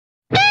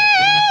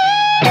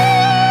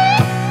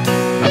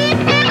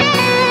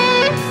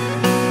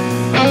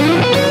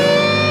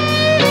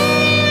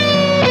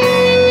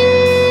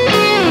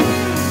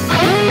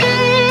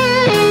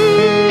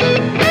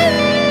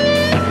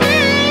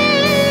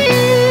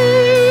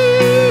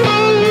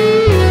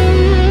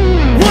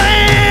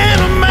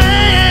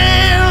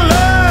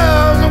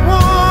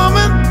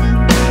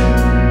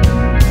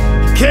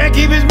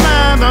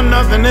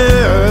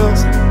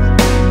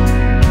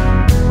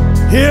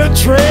He'll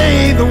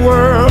trade the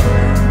world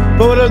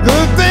for the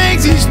good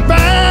things he's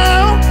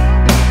found.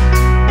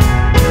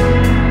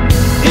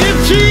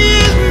 If she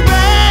isn't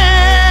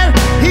bad,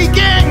 he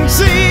can't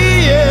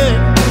see it.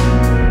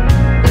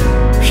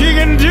 She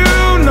can do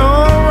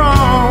no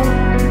wrong.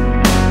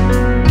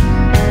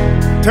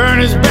 Turn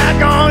his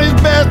back on his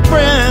best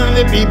friend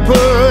if he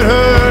put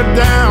her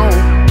down.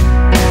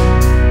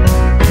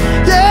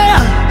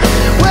 Yeah,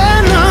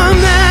 when a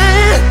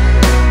man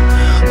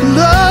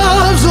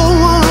loves a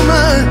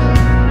woman,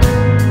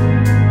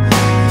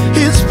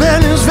 he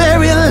spends his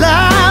very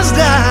last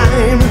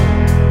dime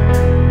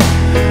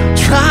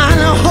trying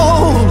to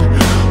hold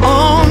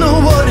on to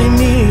what he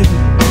needs.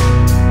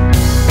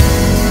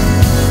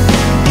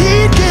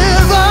 He'd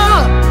give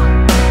up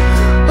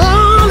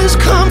all his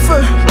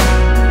comfort,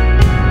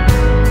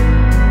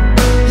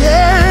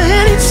 yeah,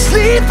 and he'd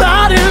sleep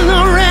out in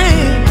the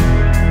rain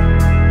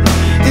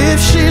if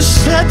she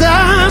said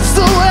that's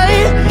the way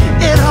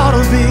it ought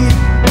to be.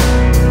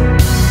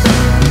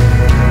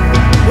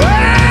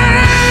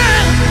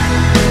 Well,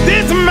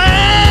 this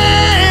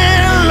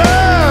man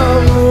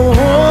loves a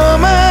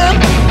woman.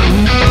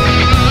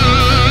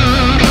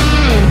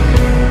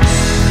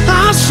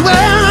 I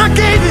swear I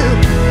gave you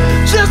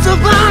just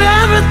about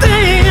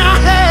everything I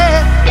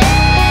had.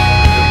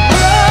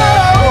 Oh,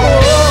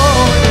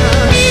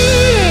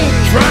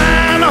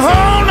 trying to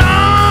hold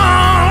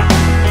on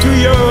to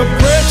your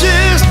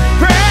precious,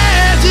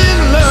 precious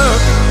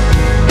love.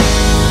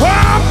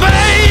 Oh,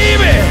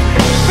 baby,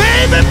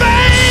 baby,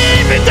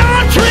 baby,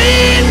 don't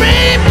treat me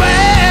bad.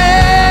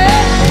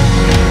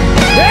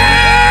 Yeah.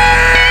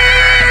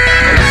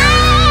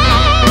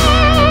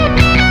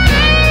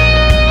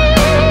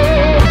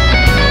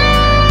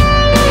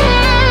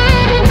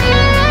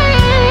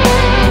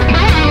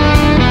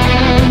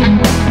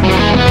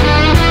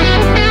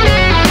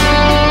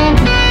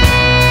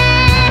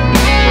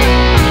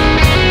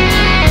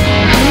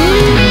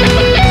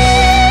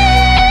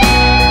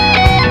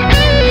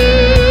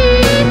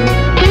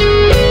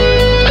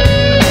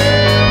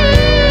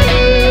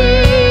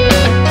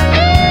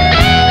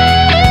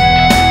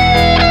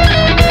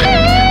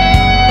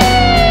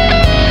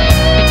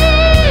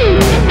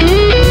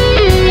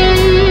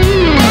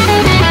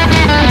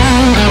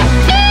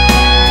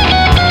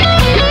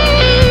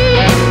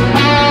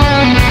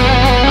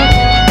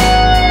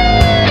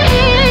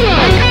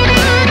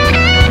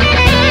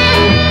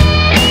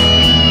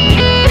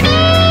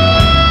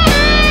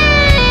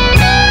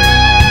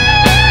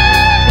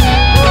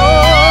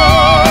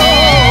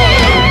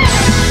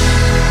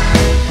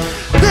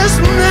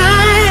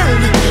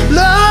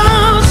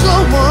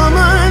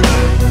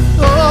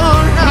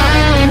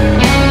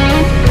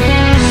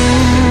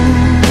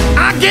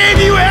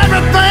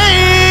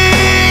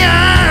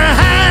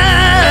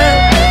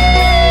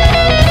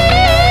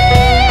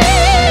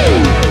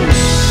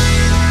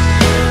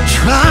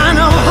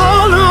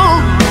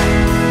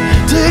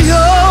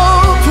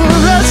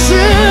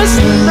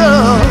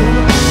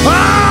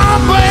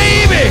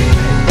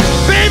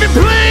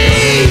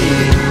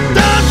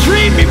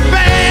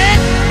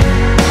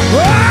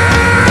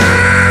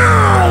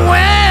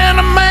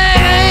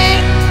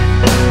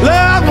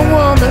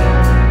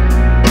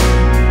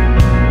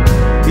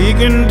 He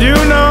can do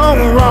no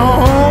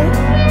wrong.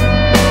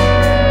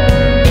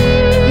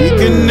 He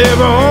can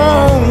never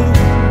own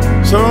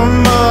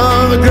some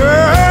other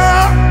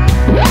girl.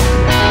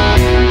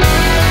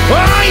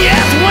 Oh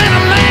yes, when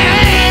a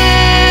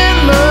man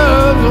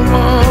loves a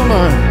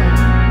woman,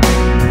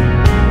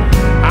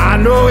 I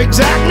know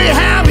exactly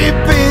how he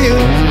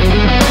feels.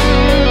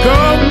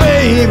 'Cause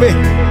baby,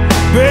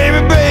 baby,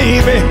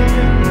 baby,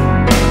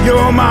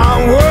 you're my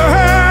world.